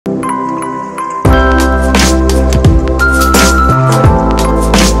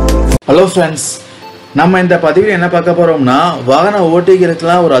Hello friends, நம்ம இந்த பதிவில் என்ன பார்க்க போறோம்னா வாகன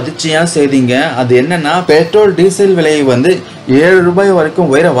ஓட்டிகளுக்கெல்லாம் ஒரு அதிர்ச்சியான செய்திங்க. அது என்னன்னா பெட்ரோல் டீசல் விலை வந்து ₹7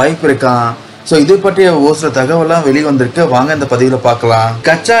 வரைக்கும் உயர வாய்ப்பு இருக்கான். ஸோ இது பற்றிய ஒரு சில தகவலாம் வெளிவந்திருக்கு. வாங்க இந்த பதிவில் பார்க்கலாம்.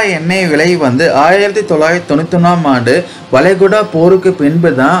 கச்சா எண்ணெய் விலை வந்து 1991ஆம் ஆண்டு வளைகுடா போருக்கு பின்பு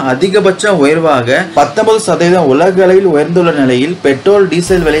தான் அதிகபட்ச உயர்வாக 19% உலக அளவில் உயர்ந்துள்ள நிலையில் பெட்ரோல்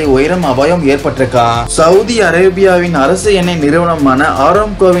டீசல் விலை உயரும் அபாயம் ஏற்பட்டிருக்கா. சவுதி அரேபியாவின் அரசு எண்ணெய் நிறுவனமான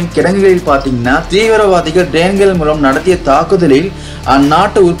ஆராம்கோவின் கிடங்குகளில் பார்த்தீங்கன்னா தீவிரவாதிகள் ட்ரோன்கள் மூலம் நடத்திய தாக்குதலில்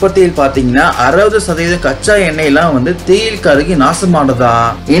அந்நாட்டு உற்பத்தியில் பார்த்தீங்கன்னா 60% கச்சா எண்ணெய்லாம் வந்து தீயில் கருகி நாசமானதா.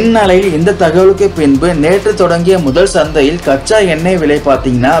 இந்நிலையில் இந்த தகவலுக்கு பின்பு நேற்று தொடங்கிய முதல் சந்தையில் கச்சா எண்ணெய் விலை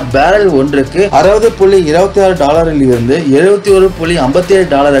பார்த்தீங்கன்னா பேரல் ஒன்றுக்கு $60.26 இருந்து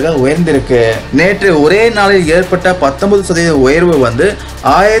 $71.57 உயர்ந்திருக்கு. நேற்று ஒரே நாளில் ஏற்பட்ட 19% உயர்வு வந்து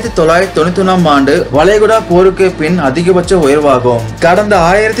 1991ஆம் ஆண்டு வளைகுடா போருக்கு பின் அதிகபட்ச உயர்வாகும். கடந்த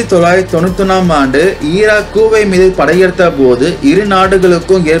 1991ஆம் ஆண்டு ஈராக் கூவை மீது படையெடுத்த போது இரு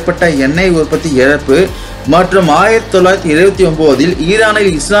நாடுகளுக்கும் ஏற்பட்ட எண்ணெய் உற்பத்தி இழப்பு மற்றும் 1979இல் ஈரானில்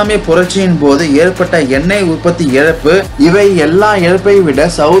இஸ்லாமிய புரட்சியின் போது ஏற்பட்ட எண்ணெய் உற்பத்தி இழப்பு, இவை எல்லா இழப்பை விட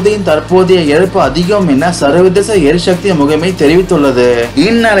சவுதியின் தற்போதைய இழப்பு அதிகம் என சர்வதேச எரிசக்தி முகமை தெரிவித்துள்ளது.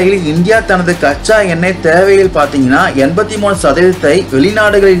 இந்நிலையில் இந்தியா தனது கச்சா எண்ணெய் தேவையில் பார்த்தீங்கன்னா 83%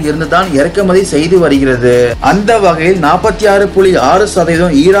 வெளிநாடுகளில் இருந்துதான் இறக்குமதி செய்து வருகிறது. அந்த வகையில்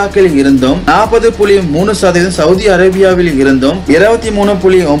 46.6% ஈராக்கில் இருந்தும் 40.3% சவுதி அரேபியாவில் இருந்தும்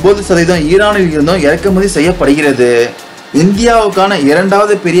 23.9% ஈரானில் இருந்தும் இறக்குமதி செய்யப்படுகிறது. இந்தியாவுக்கான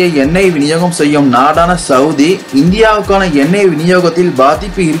இரண்டாவது பெரிய எண்ணெய் விநியோகம் செய்யும் நாடான சவுதி இந்தியாவுக்கான எண்ணெய் விநியோகத்தில்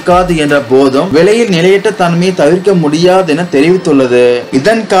பாதிப்பு இருக்காது என்ற போதும் விலையில் நிலையற்ற தன்மையை தவிர்க்க முடியாது என தெரிவித்துள்ளது.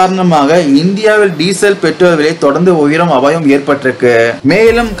 இதன் காரணமாக இந்தியாவில் டீசல் பெட்ரோல் விலை தொடர்ந்து உயரும் அபாயம் ஏற்பட்டிருக்கு.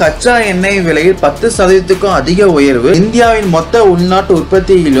 மேலும் கச்சா எண்ணெய் விலையில் 10%க்கும் அதிக உயர்வு இந்தியாவின் மொத்த உள்நாட்டு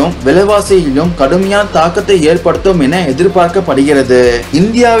உற்பத்தியிலும் விலைவாசியிலும் கடுமையான தாக்கத்தை ஏற்படுத்தும் என எதிர்பார்க்கப்படுகிறது.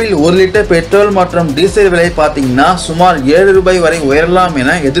 இந்தியாவில் 1 லிட்டர் பெட்ரோல் மற்றும் டீசல் விலை பார்த்தீங்கன்னா சுமார் ₹7 வரை உயரலாம்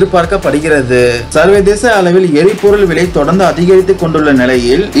என எதிர்பார்க்கப்படுகிறது. சர்வதேச அளவில் எரிபொருள் விலை தொடர்ந்து அதிகரித்துக் கொண்டுள்ள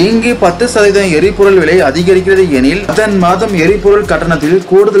நிலையில் இங்கு 10% எரிபொருள் விலை அதிகரிக்கிறது எனில் அதன் மாதம் எரிபொருள் கட்டணத்தில்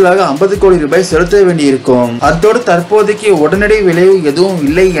கூடுதலாக ₹50 கோடி செலுத்த வேண்டியிருக்கும். அதோடு தற்போதைக்கு உடனடி விளைவு எதுவும்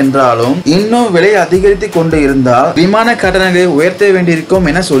இல்லை என்றாலும் இன்னும் விலை அதிகரித்துக் கொண்டு இருந்தால் விமான கட்டணங்களை உயர்த்த வேண்டியிருக்கும்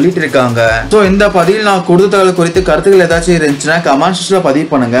என சொல்லிட்டு இருக்காங்க. இந்த பதிவில் நான் கூடுதல் தகவல் குறித்து கருத்துக்கள் ஏதாச்சும் இருந்துச்சுன்னா கமெண்ட் செக்ஷன்ல பதிவு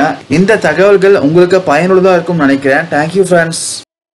பண்ணுங்க. இந்த தகவல்கள் உங்களுக்கு பயனுள்ளதா இருக்கும் நினைக்கிறேன். Thank you friends.